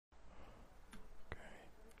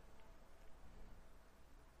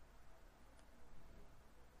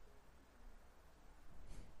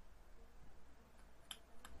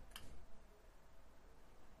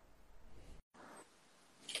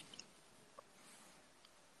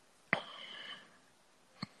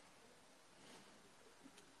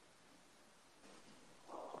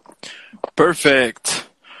Perfect.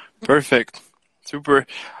 Perfect. Super.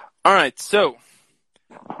 All right. So,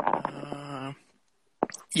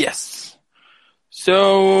 yes.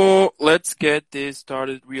 So let's get this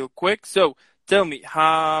started real quick. So tell me,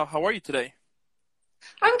 how are you today?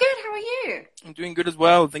 I'm good. How are you? I'm doing good as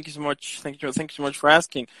well. Thank you so much. Thank you so much for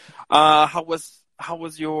asking. How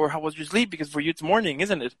was your sleep? Because for you it's morning,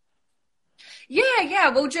 isn't it? Yeah.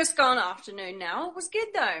 Well, just gone afternoon now. It was good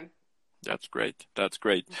though. That's great. That's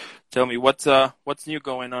great. Tell me what's new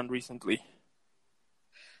going on recently?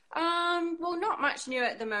 Well, not much new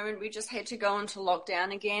at the moment. We just had to go into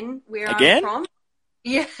lockdown again where I'm Again? from.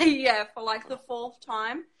 Yeah, for like the fourth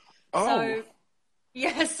time. Oh, So,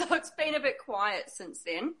 yeah, so it's been a bit quiet since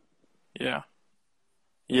then. yeah,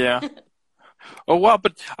 yeah. Oh wow,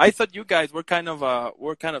 but I thought you guys were kind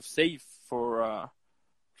of safe for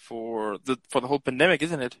the whole pandemic,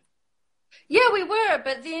 isn't it? Yeah, we were,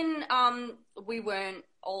 but then we weren't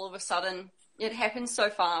all of a sudden. It happened so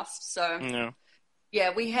fast. So, Yeah.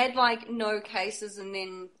 yeah, we had like no cases and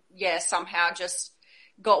then, yeah, somehow just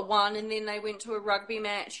got one and then they went to a rugby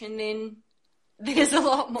match and then there's a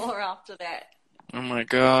lot more after that. Oh my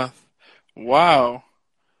God. Wow.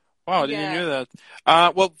 Wow, I didn't Yeah. know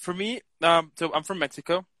that. Well, for me, so I'm from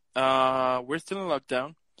Mexico. We're still in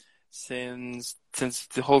lockdown since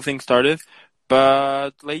the whole thing started.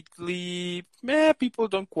 But lately, people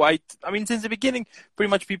don't quite. I mean, since the beginning, pretty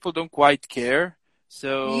much people don't quite care.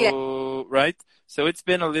 Yeah. So, right? So it's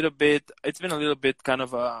been a little bit. It's been a little bit kind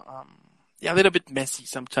of yeah, a little bit messy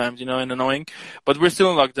sometimes, and annoying. But we're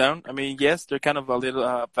still in lockdown. I mean, yes, they're kind of a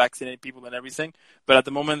little vaccinated people and everything. But at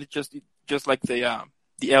the moment, it's just like the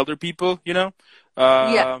elder people. Yeah.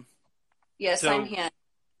 Uh, Yeah. Same so here.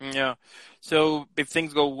 yeah. So if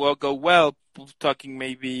things go well, we're talking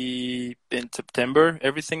maybe in September,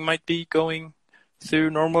 everything might be going through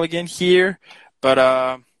normal again here. But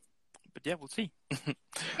yeah, we'll see. Yeah.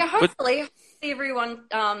 But Hopefully everyone,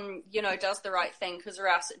 does the right thing because or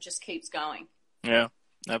else it just keeps going. yeah,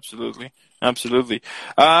 absolutely, absolutely.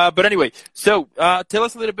 But anyway, so tell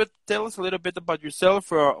us a little bit about yourself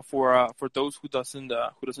for those who doesn't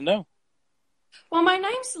know. Well, my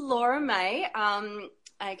name's Laura May,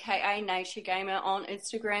 aka Nature Gamer on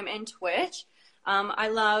Instagram and Twitch. I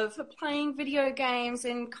love playing video games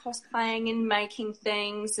and cosplaying and making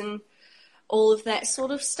things and all of that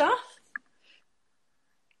sort of stuff.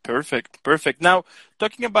 Perfect, perfect. Now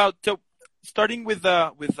talking about starting with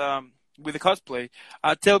the cosplay.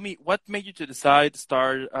 Tell me what made you to decide to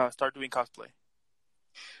start doing cosplay.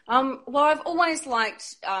 Well, I've always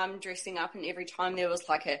liked dressing up, and every time there was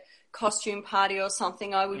like a costume party or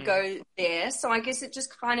something, I would Mm, go there. So I guess it just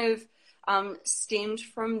kind of stemmed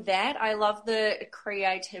from that. I love the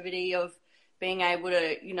creativity of being able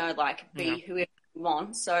to, like yeah. be whoever you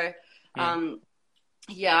want. So, Mm. um,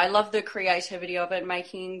 yeah, I love the creativity of it,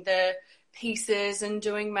 making the pieces and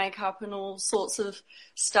doing makeup and all sorts of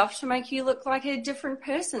stuff to make you look like a different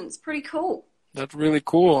person. It's pretty cool. That's really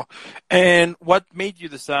cool. And what made you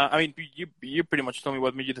decide? I mean, you pretty much told me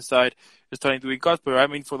what made you decide to start doing cosplay, right?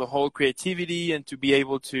 I mean, for the whole creativity and to be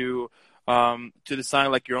able to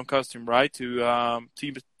design like your own costume, right? To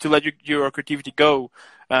let your creativity go,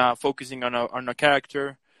 focusing on a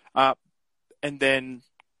character, uh, and then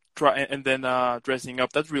dressing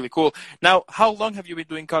up. That's really cool. Now, how long have you been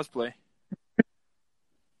doing cosplay?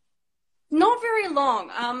 Not very long.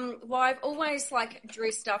 Well, I've always like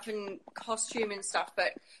dressed up in costume and stuff,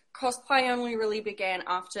 but cosplay only really began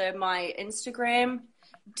after my Instagram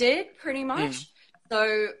did pretty Mm. much.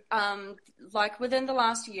 So, like within the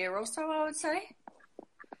last year or so, I would say.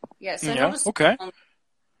 Yeah, so Yeah. Okay.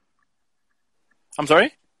 I'm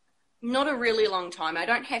sorry. not a really long time. I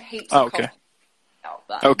don't have heaps Oh, of okay. costumes out,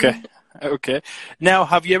 but Okay. Okay. Now,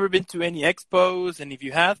 have you ever been to any expos? And if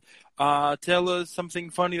you have, tell us something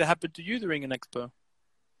funny that happened to you during an expo.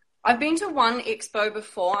 I've been to one expo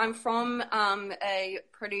before. I'm from a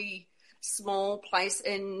pretty small place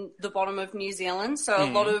in the bottom of New Zealand, so a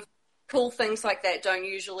lot Mm. of cool things like that don't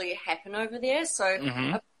usually happen over there. So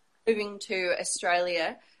Mm-hmm. moving to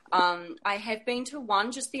Australia, I have been to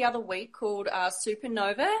one just the other week called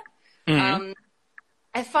Supernova. Mm-hmm. Um,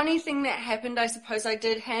 a funny thing that happened, I suppose I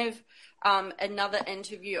did have another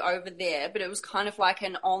interview over there, but it was kind of like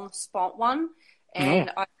an on-spot one, Oh.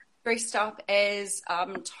 and I dressed up as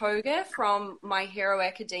Toga from My Hero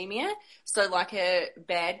Academia, so like a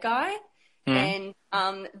bad guy. Mm.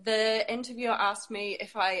 And the interviewer asked me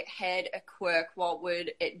if I had a quirk, what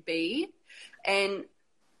would it be? And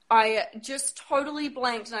I just totally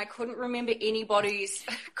blanked and I couldn't remember anybody's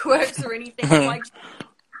quirks or anything. So I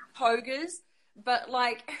togas but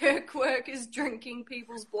like her quirk is drinking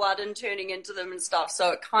people's blood and turning into them and stuff.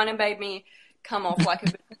 So it kind of made me come off like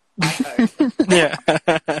a bit of a psycho. Yeah.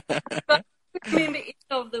 But I remember any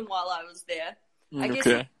of them while I was there. I guess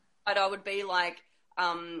Okay. I would be like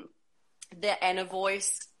the Anna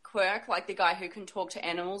voice quirk, like the guy who can talk to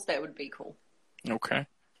animals. That would be cool. Okay.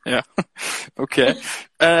 Yeah. Okay.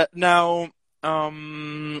 Now,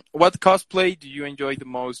 what cosplay do you enjoy the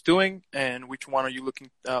most doing, and which one are you looking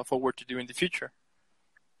forward to do in the future?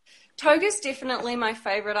 Toga's definitely my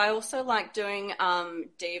favorite. I also like doing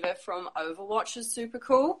Diva from Overwatch is super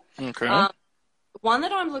cool. Okay. One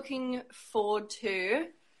that I'm looking forward to,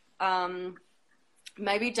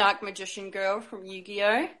 maybe Dark Magician Girl from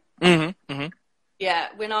Yu-Gi-Oh! Mm-hmm. Mm-hmm. Yeah,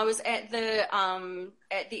 when I was at the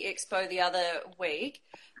expo the other week,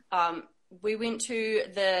 we went to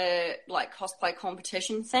the like cosplay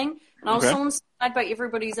competition thing, and I was so inspired by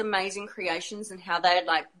everybody's amazing creations and how they had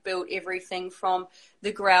like built everything from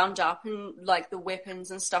the ground up and like the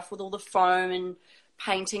weapons and stuff with all the foam and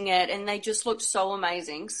painting it, and they just looked so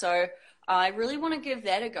amazing. So I really want to give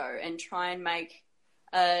that a go and try and make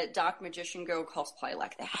a Dark Magician Girl cosplay,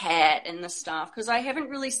 like the hat and the stuff, because I haven't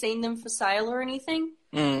really seen them for sale or anything.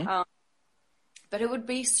 Mm-hmm. But it would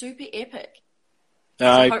be super epic.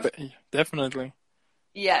 Definitely.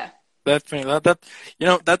 Yeah. Definitely.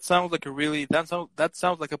 That sounds like that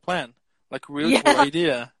sounds like a plan. Like a really cool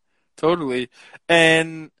idea. Totally.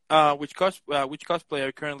 And which cosplay are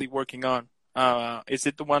you currently working on? Is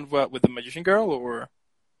it the one with the Magician Girl, or?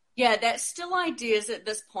 Yeah, that's still ideas at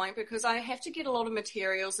this point because I have to get a lot of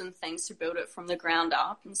materials and things to build it from the ground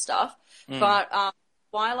up and stuff. But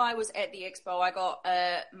while I was at the expo, I got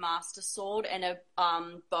a Master Sword and a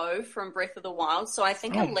bow from Breath of the Wild. So I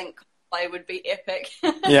think a Link play would be epic.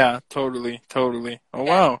 Yeah, totally. Oh,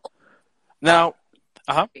 wow. Now,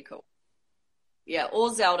 Be cool. Yeah,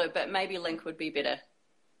 or Zelda, but maybe Link would be better.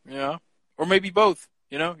 Yeah, or maybe both.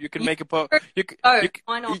 You can make a post.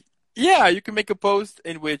 Why not? Yeah, you can make a post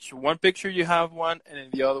in which one picture you have one, and in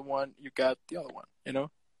the other one you got the other one.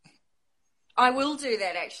 I will do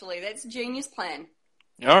that. Actually, that's a genius plan.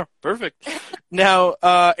 Yeah, perfect. Now,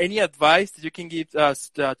 any advice that you can give us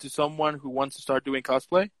to someone who wants to start doing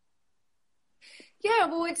cosplay? Yeah,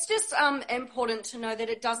 well, it's just important to know that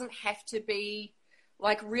it doesn't have to be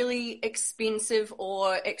like really expensive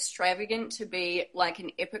or extravagant to be like an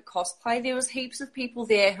epic cosplay. There was heaps of people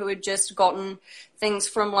there who had just gotten things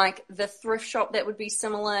from like the thrift shop that would be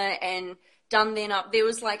similar and done them up. There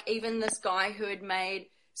was like even this guy who had made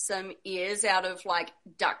some ears out of like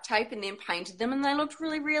duct tape and then painted them, and they looked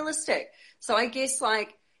really realistic. So I guess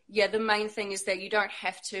like, yeah, the main thing is that you don't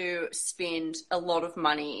have to spend a lot of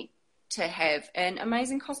money to have an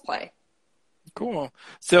amazing cosplay. Cool.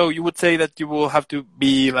 So you would say that you will have to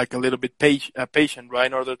be like a little bit patient, right,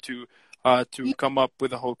 in order to come up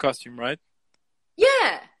with a whole costume, right?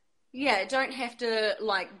 Yeah. Don't have to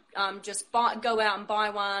like just go out and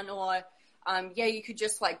buy one, or you could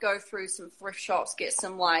just like go through some thrift shops, get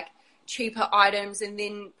some like cheaper items, and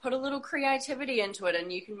then put a little creativity into it,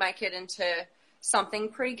 and you can make it into something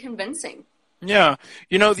pretty convincing. Yeah.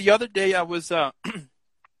 The other day I was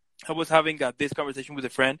I was having this conversation with a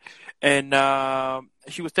friend, and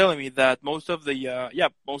she was telling me that most of the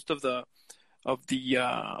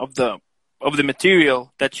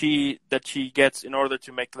material that she gets in order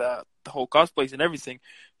to make the whole cosplays and everything,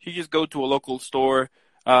 she just go to a local store,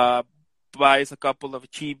 buys a couple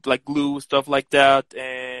of cheap like glue, stuff like that,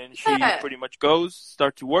 and she pretty much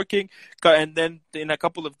start to working, and then in a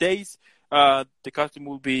couple of days, the costume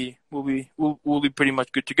will be pretty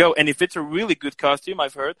much good to go. And if it's a really good costume,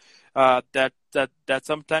 I've heard that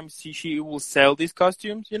sometimes she will sell these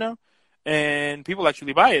costumes, and people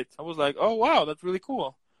actually buy it. I was like, oh wow, that's really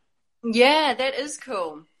cool. Yeah, that is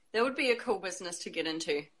cool. That would be a cool business to get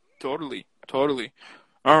into. Totally.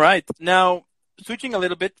 All right, now switching a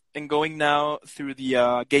little bit and going now through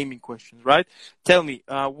the gaming questions, right? Tell me,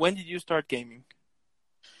 when did you start gaming?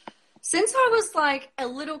 Since I was like a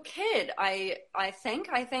little kid, I think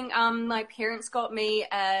my parents got me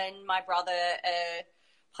and my brother a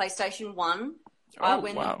PlayStation 1.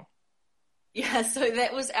 Wow. Yeah, so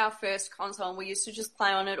that was our first console, and we used to just play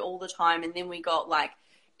on it all the time, and then we got like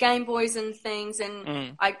Game Boys and things,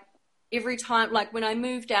 and every time, like when I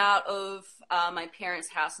moved out of my parents'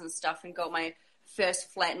 house and stuff and got my first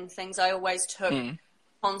flat and things, I always took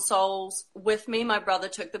consoles with me. My brother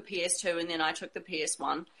took the PS2 and then I took the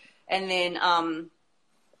PS1. And then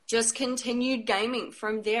just continued gaming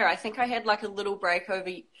from there. I think I had like a little break over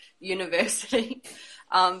university.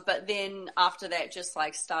 But then after that, just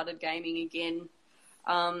like started gaming again.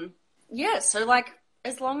 So like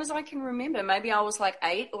as long as I can remember, maybe I was like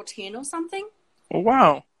 8 or 10 or something. Oh,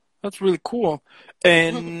 wow. That's really cool.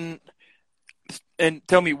 And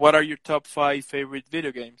tell me, what are your top 5 favorite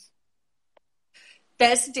video games?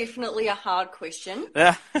 That's definitely a hard question,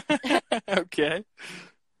 Yeah. Okay.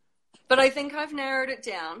 but I think I've narrowed it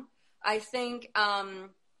down. I think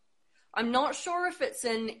I'm not sure if it's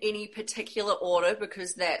in any particular order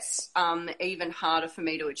because that's even harder for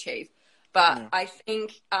me to achieve. But Yeah. I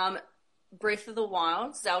think Breath of the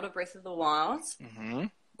Wild, Zelda Breath of the Wild, Hmm.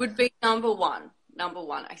 would be number one. Number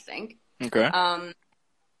one, I think. Okay.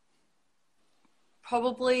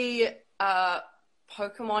 Probably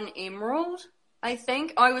Pokemon Emerald, I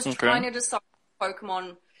think. I was Okay. trying to decide what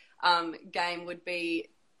Pokemon game would be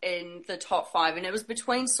in the top 5, and it was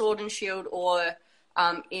between Sword and Shield or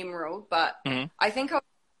Emerald, but Hmm. I think I'll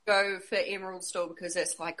go for Emerald still because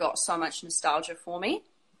it's like got so much nostalgia for me.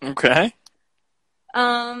 Okay.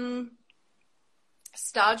 Um,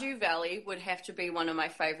 Stardew Valley would have to be one of my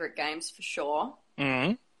favorite games for sure.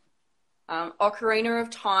 Hmm. Ocarina of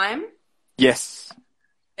Time. Yes.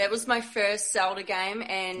 That was my first Zelda game,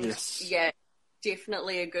 and Yes. yeah,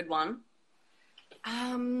 definitely a good one.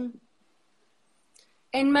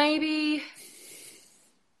 And maybe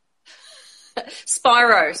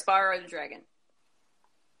Spyro the Dragon.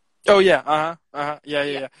 Oh yeah. Uh-huh. Uh-huh. Yeah,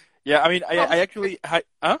 yeah, Yeah, yeah. Yeah, I mean, I probably actually,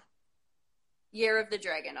 huh? Year of the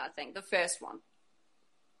Dragon, I think, the first one.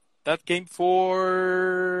 That game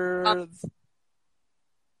Um,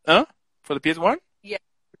 huh? For the PS1? yeah,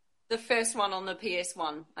 the first one on the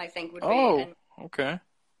PS1, I think, would be. Oh, okay.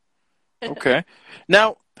 Okay.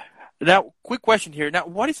 Now, quick question here. Now,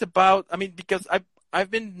 what is about? I mean, because I've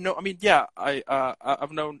been no, I mean, yeah,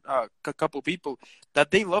 I've known a couple people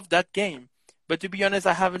that they love that game, but to be honest,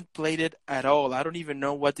 I haven't played it at all. I don't even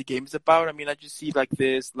know what the game is about. I mean, I just see like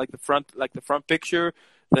this, like the front picture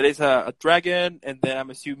that is a dragon, and then I'm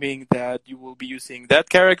assuming that you will be using that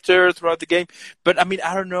character throughout the game. But I mean,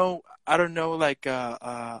 I don't know. I don't know, like,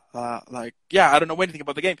 yeah, I don't know anything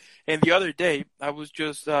about the game. And the other day, I was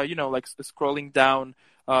just, like scrolling down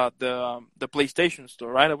the PlayStation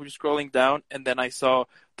store, right? I was just scrolling down, and then I saw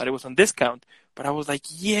that it was on discount. But I was like,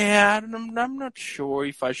 yeah, I'm not sure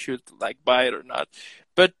if I should like buy it or not.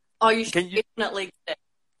 But Oh, you should can you? definitely get it.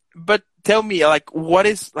 But tell me, what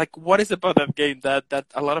is about that game that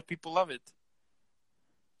a lot of people love it?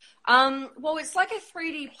 Well, it's like a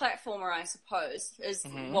 3D platformer, I suppose, is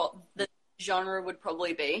Hmm. what the genre would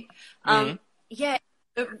probably be. Hmm. Yeah,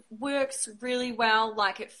 it works really well.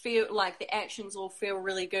 Like like the actions all feel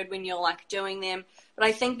really good when you're like doing them. But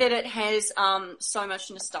I think that it has so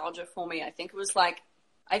much nostalgia for me. I think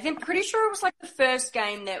pretty sure it was like the first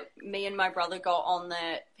game that me and my brother got on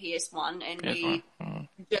the PS1, and PS1.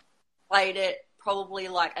 we just played it probably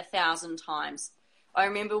like 1,000 times. I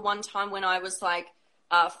remember one time when I was like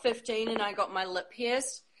 15 and I got my lip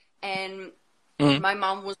pierced, and Hmm. my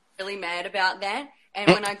mum was really mad about that.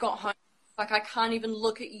 And when I got home, like, I can't even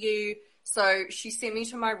look at you. So she sent me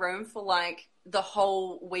to my room for like the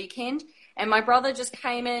whole weekend. And my brother just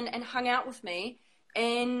came in and hung out with me.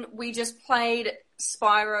 And we just played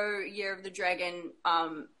Spyro Year of the Dragon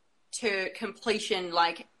to completion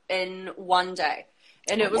like in one day.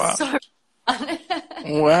 And Oh, it was wow. so fun.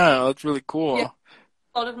 Wow, that's really Yeah, cool.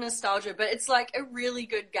 a lot of nostalgia, but it's like a really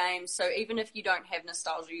good game. So even if you don't have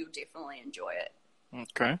nostalgia, you'll definitely enjoy it.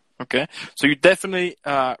 Okay. Okay. So you definitely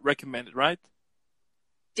recommend it, right?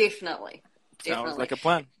 Definitely. Sounds Definitely. like a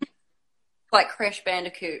plan. Like Crash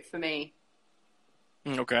Bandicoot for me,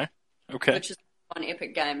 Okay. Okay. which is one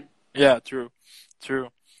epic game. Yeah, true. True.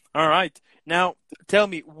 All right. Now, tell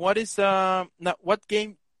me, what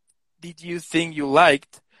game did you think you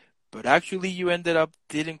liked, but actually you ended up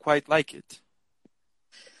didn't quite like it?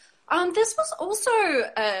 This was also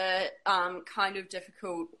a kind of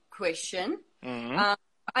difficult question. Hmm. Um,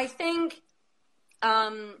 I think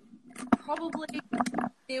probably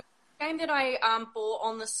the game that I bought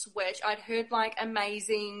on the Switch, I'd heard like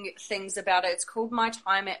amazing things about it. It's called My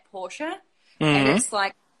Time at Porsche, and Hmm. it's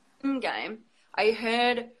like a sim game. I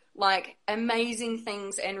heard like amazing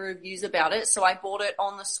things and reviews about it, so I bought it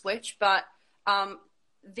on the Switch. But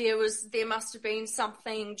there must have been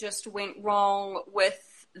something just went wrong with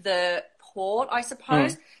the port, I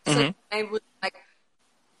suppose. So Hmm. the game was like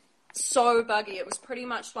so buggy. It was pretty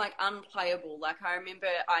much like unplayable. Like I remember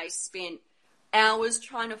I spent hours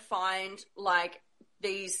trying to find like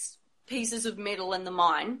these pieces of metal in the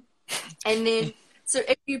mine. And then so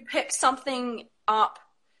if you pick something up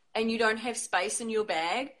and you don't have space in your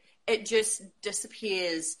bag, it just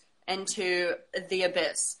disappears into the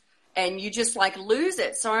abyss. And you just like lose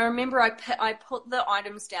it. So I remember I put the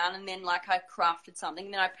items down, and then like I crafted something,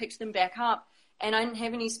 and then I picked them back up, and I didn't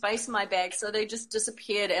have any space in my bag, so they just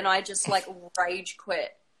disappeared, and I just like rage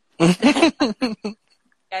quit game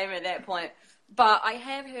at that point. But I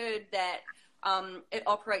have heard that it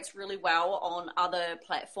operates really well on other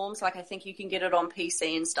platforms. Like I think you can get it on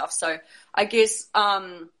PC and stuff. So I guess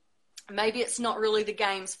maybe it's not really the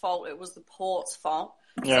game's fault. It was the port's fault.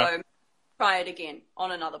 Yeah. So try it again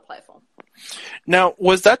on another platform. Now,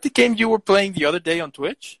 was that the game you were playing the other day on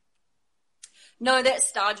Twitch? No,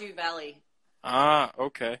 that's Stardew Valley. Ah,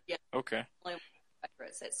 okay. Yeah. Okay. One of my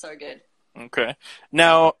favorites. That's so good. Okay.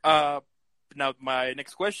 Now, now my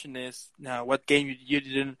next question is, now what game you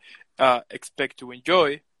didn't expect to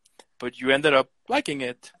enjoy, but you ended up liking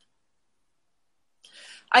it?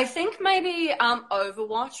 I think maybe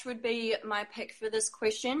Overwatch would be my pick for this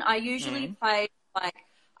question. I usually play like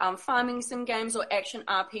farming sim games or action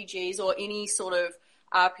RPGs or any sort of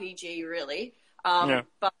RPG really.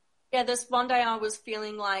 But yeah, this one day I was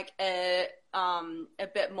feeling like a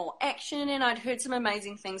bit more action, and I'd heard some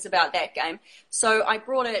amazing things about that game. So I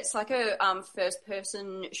brought it. It's like a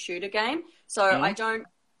first-person shooter game. So I don't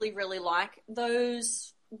really like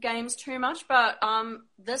those games too much, but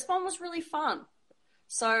this one was really fun.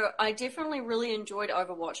 So I definitely really enjoyed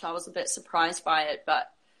Overwatch. I was a bit surprised by it,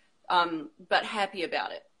 but happy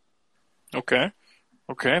about it. Okay,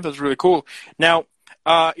 that's really cool. Now,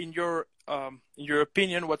 in your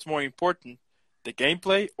opinion, what's more important, the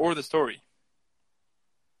gameplay or the story?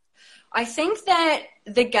 I think that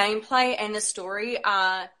the gameplay and the story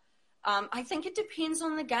are, I think it depends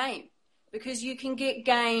on the game, because you can get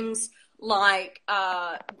games like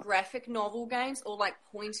graphic novel games or like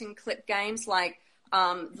point and click games like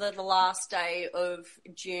the last day of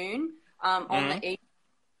June on the E,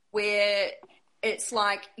 where it's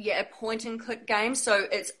like, a point and click game. So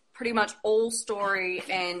it's pretty much all story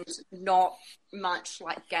and not much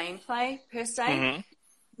like gameplay per se.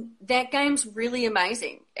 That game's really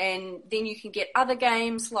amazing. And then you can get other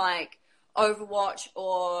games like Overwatch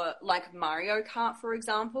or like Mario Kart, for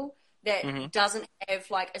example, that doesn't have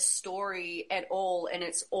like a story at all, and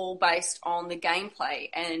it's all based on the gameplay.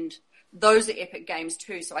 And those are epic games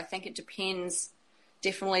too. So I think it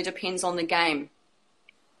definitely depends on the game.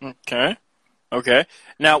 Okay.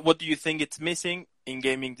 Now, what do you think it's missing in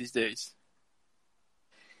gaming these days?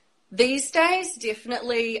 These days,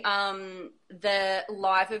 definitely the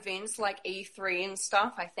live events like E3 and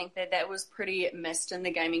stuff. I think that was pretty missed in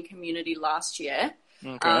the gaming community last year.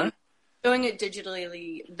 Doing it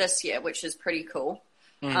digitally this year, which is pretty cool.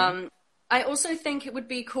 I also think it would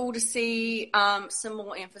be cool to see some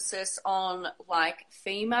more emphasis on like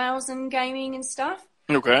females in gaming and stuff.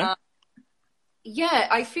 Yeah,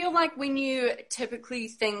 I feel like when you typically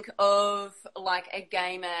think of like a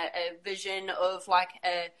gamer, a vision of like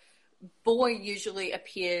a boy usually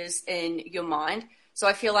appears in your mind. So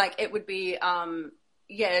I feel like it would be,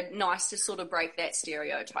 nice to sort of break that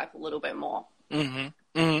stereotype a little bit more. I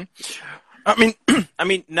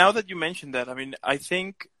mean, now that you mentioned that, I mean, I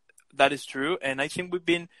think that is true, and I think we've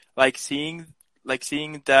been seeing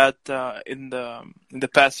that in the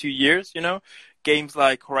past few years. You know, games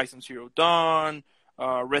like Horizon Zero Dawn,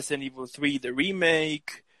 Resident Evil 3, the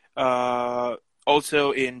remake.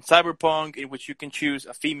 Also in Cyberpunk, in which you can choose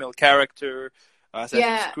a female character,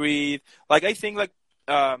 Assassin's Creed. Like I think like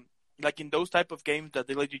in those type of games that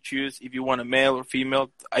they let you choose if you want a male or female,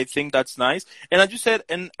 I think that's nice. And as you said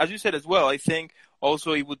as well, I think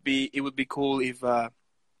also it would be cool if the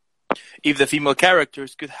female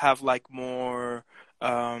characters could have like more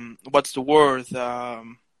what's the word that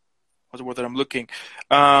I'm looking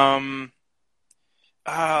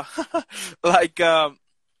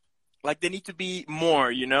like they need to be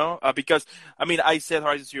more, you know, because I mean I said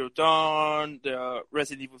Horizon Zero Dawn, the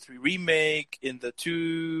Resident Evil 3 remake, in the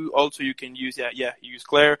 2 also you can use you use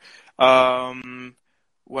Claire.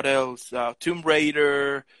 What else? Tomb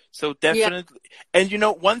Raider. So definitely, and you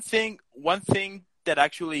know one thing that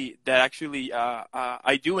actually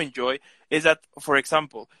I do enjoy is that, for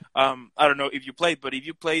example, I don't know if you played, but if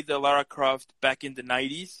you played the Lara Croft back in the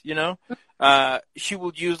 90s, you know, she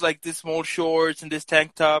would use like this small shorts and this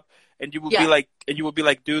tank top, and you would be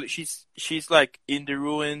like, dude, she's like in the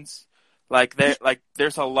ruins, like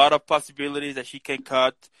there's a lot of possibilities that she can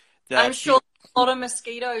cut. I'm sure a lot of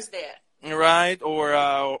mosquitoes there. Right, or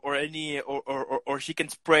she can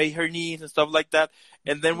spray her knees and stuff like that.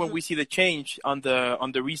 And then when we see the change on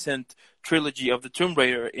the recent trilogy of the Tomb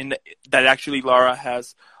Raider, that actually Lara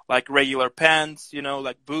has like regular pants, you know,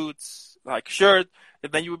 like boots, like shirt,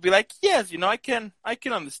 and then you would be like, yes, you know, I can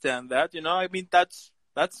understand that, you know, I mean that's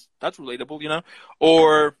relatable, you know,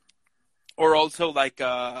 or also like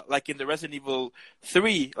in the Resident Evil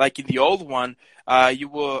 3, like in the old one, you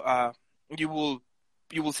will you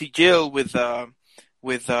will see Jill with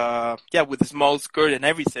with a small skirt and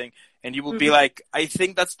everything, and you will be like, I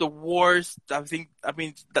think that's the worst. I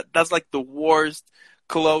mean that's like the worst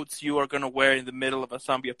clothes you are gonna wear in the middle of a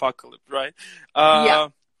zombie apocalypse, right? Yeah.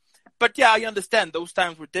 But yeah, I understand those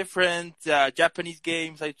times were different. Japanese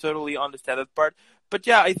games, I totally understand that part. But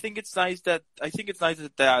yeah, I think it's nice that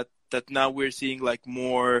now we're seeing like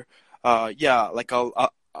more, like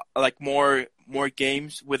like more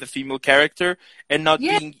games with a female character and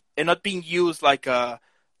Yeah. not being used like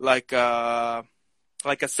like a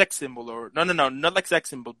like a sex symbol, or no, not like sex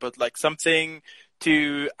symbol, but like something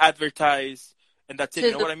to advertise, and that's it. You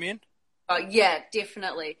To know the what I mean? Yeah,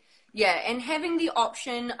 definitely. Yeah, and having the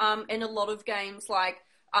option in a lot of games like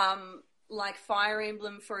Fire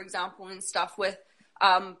Emblem, for example, and stuff with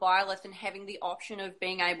Byleth, and having the option of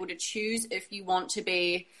being able to choose if you want to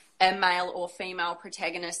be a male or female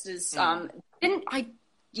protagonist is didn't I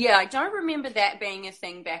yeah, I don't remember that being a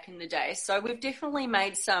thing back in the day. So we've definitely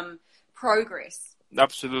made some progress.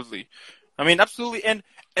 Absolutely. I mean, absolutely, and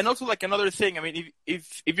also like another thing. I mean,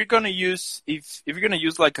 if you're gonna use if you're gonna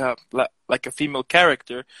use like a female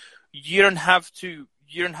character, you don't have to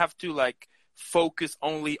like focus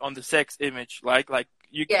only on the sex image. Like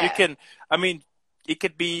you Yeah. can. I mean, it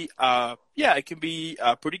could be it can be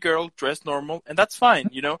a pretty girl dressed normal, and that's fine.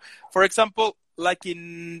 You know, for example, like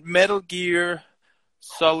in Metal Gear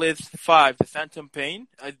Solid 5, The Phantom Pain.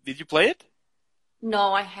 Did you play it?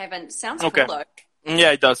 No, I haven't. Sounds Okay. cool though.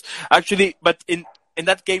 Yeah, it does actually. But in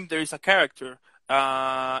that game, there is a character,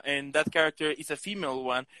 and that character is a female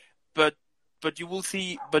one. But you will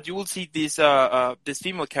see this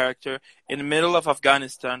female character in the middle of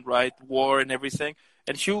Afghanistan, right? War and everything,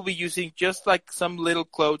 and she will be using just like some little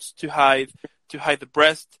clothes to hide the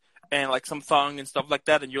breast and like some thong and stuff like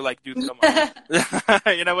that. And you're like, dude, come on,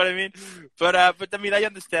 you know what I mean? But I mean, I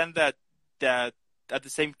understand that at the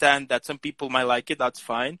same time that some people might like it, that's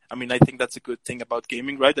fine. I mean, I think that's a good thing about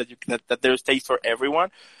gaming, right? That there's taste for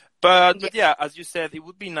everyone. But yeah, as you said, it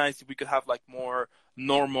would be nice if we could have like more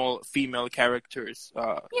normal female characters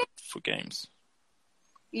Yeah. for games.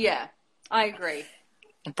 Yeah, I agree.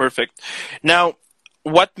 Perfect. Now,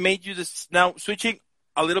 what made you this? Now, switching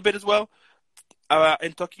a little bit as well,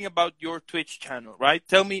 and talking about your Twitch channel, right?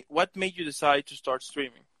 Tell me what made you decide to start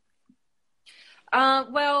streaming.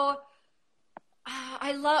 Well,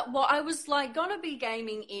 I was like gonna be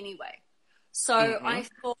gaming anyway. So I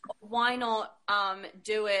thought, why not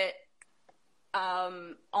do it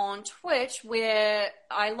on Twitch, where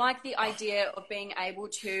I like the idea of being able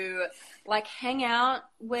to like hang out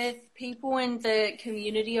with people in the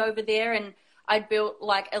community over there. And I'd built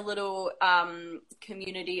like a little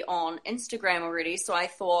community on Instagram already. So I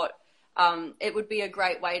thought it would be a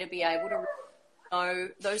great way to be able to know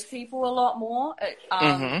those people a lot more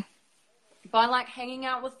by like hanging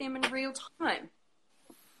out with them in real time.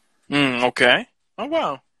 Okay. Oh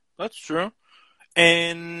wow, that's true.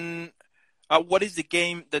 And what is the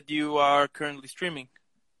game that you are currently streaming?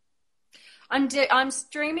 I'm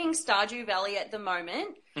streaming Stardew Valley at the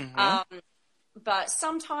moment, but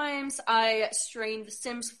sometimes I stream The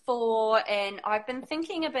Sims 4, and I've been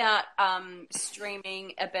thinking about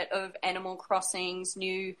streaming a bit of Animal Crossing's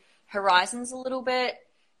New Horizons a little bit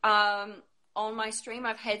on my stream.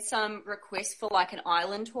 I've had some requests for like an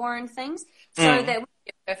island tour and things, so that would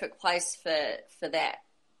be a perfect place for that.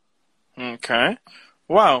 Okay.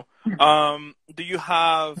 Wow. Do you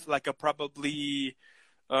have like a probably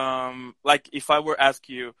like if I were ask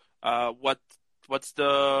you what's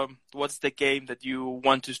the game that you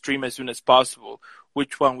want to stream as soon as possible,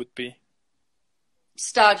 which one would be?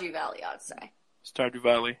 Stardew Valley, I'd say. Stardew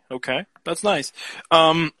Valley. Okay. That's nice.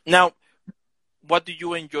 Now, what do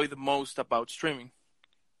you enjoy the most about streaming?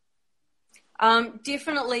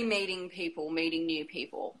 Definitely meeting people, meeting new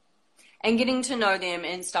people, and getting to know them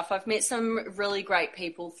and stuff. I've met some really great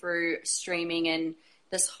people through streaming and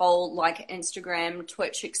this whole like Instagram,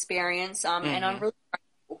 Twitch experience. And I'm really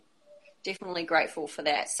definitely grateful for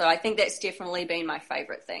that. So I think that's definitely been my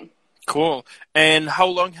favorite thing. Cool. And how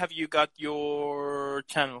long have you got your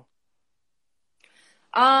channel?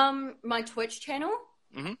 My Twitch channel.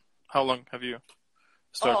 How long have you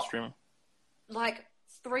started streaming? Like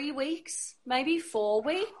 3 weeks, maybe 4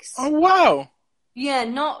 weeks. Oh wow. Yeah,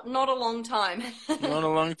 not a long time. Not a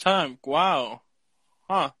long time. Wow.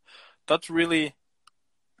 Huh. That's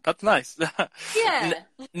nice. Yeah.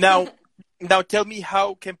 Now tell me,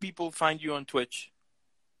 how can people find you on Twitch?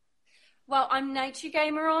 Well, I'm Nature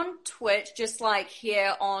Gamer on Twitch, just like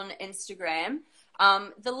here on Instagram.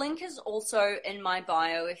 The link is also in my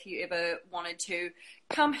bio if you ever wanted to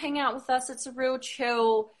come hang out with us. It's a real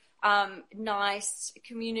chill nice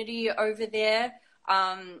community over there.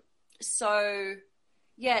 So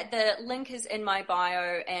yeah, the link is in my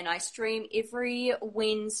bio, and I stream every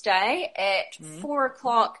Wednesday at 4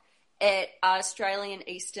 o'clock at Australian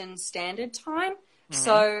Eastern Standard Time.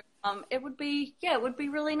 So it would be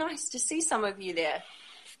really nice to see some of you there.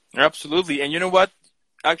 Absolutely. And you know what?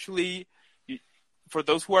 Actually, for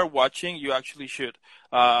those who are watching, you actually should.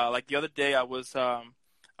 Like the other day, I was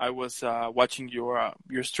watching your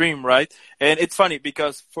stream, right? And it's funny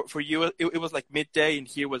because for you, it was like midday, and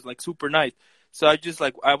here was like super night. So I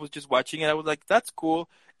was just watching it. I was like, that's cool.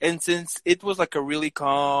 And since it was like a really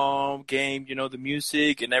calm game, you know, the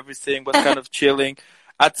music and everything was kind of chilling.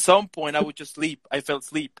 At some point, I would just sleep. I fell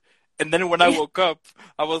asleep. And then when I woke up,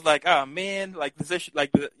 I was like, "Ah, man!" Like the session,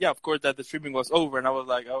 of course, that the streaming was over, and I was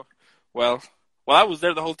like, "Oh, well, I was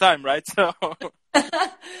there the whole time, right?" So, well,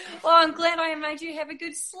 I'm glad I made you have a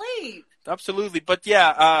good sleep. Absolutely, but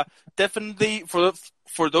yeah, definitely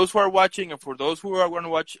for those who are watching and for those who are going to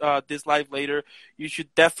watch this live later, you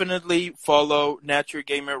should definitely follow Nature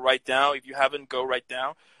Gamer right now. If you haven't, go right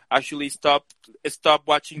now. Actually, stop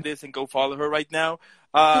watching this and go follow her right now.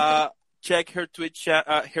 Check her Twitch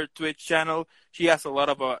channel. She has a lot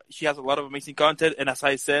of amazing content, and as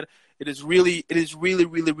I said, it is really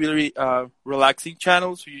relaxing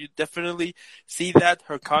channel. So you definitely see that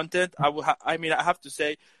her content. I have to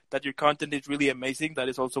say that your content is really amazing. That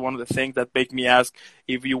is also one of the things that make me ask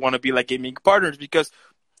if you want to be like gaming partners, because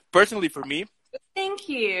personally for me, thank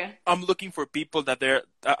you. I'm looking for people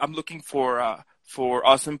I'm looking for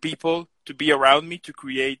awesome people to be around me to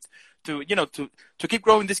create. To keep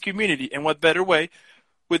growing this community, and what better way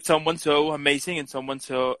with someone so amazing and someone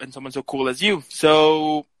so cool as you.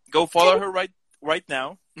 So go follow her right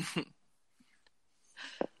now.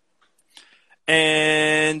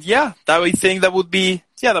 And yeah, that would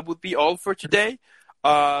be all for today.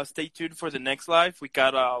 Stay tuned for the next live. We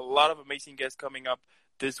got a lot of amazing guests coming up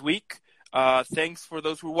this week. Thanks for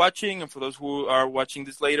those who are watching, and for those who are watching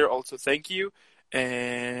this later, also thank you.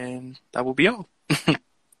 And that will be all.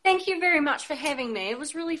 Thank you very much for having me. It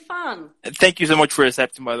was really fun. Thank you so much for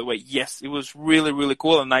accepting, by the way. Yes, it was really, really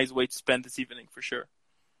cool. A nice way to spend this evening, for sure.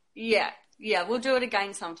 Yeah, we'll do it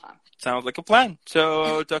again sometime. Sounds like a plan.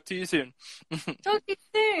 So, talk to you soon. Talk to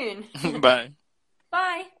you soon. Bye.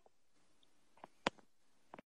 Bye.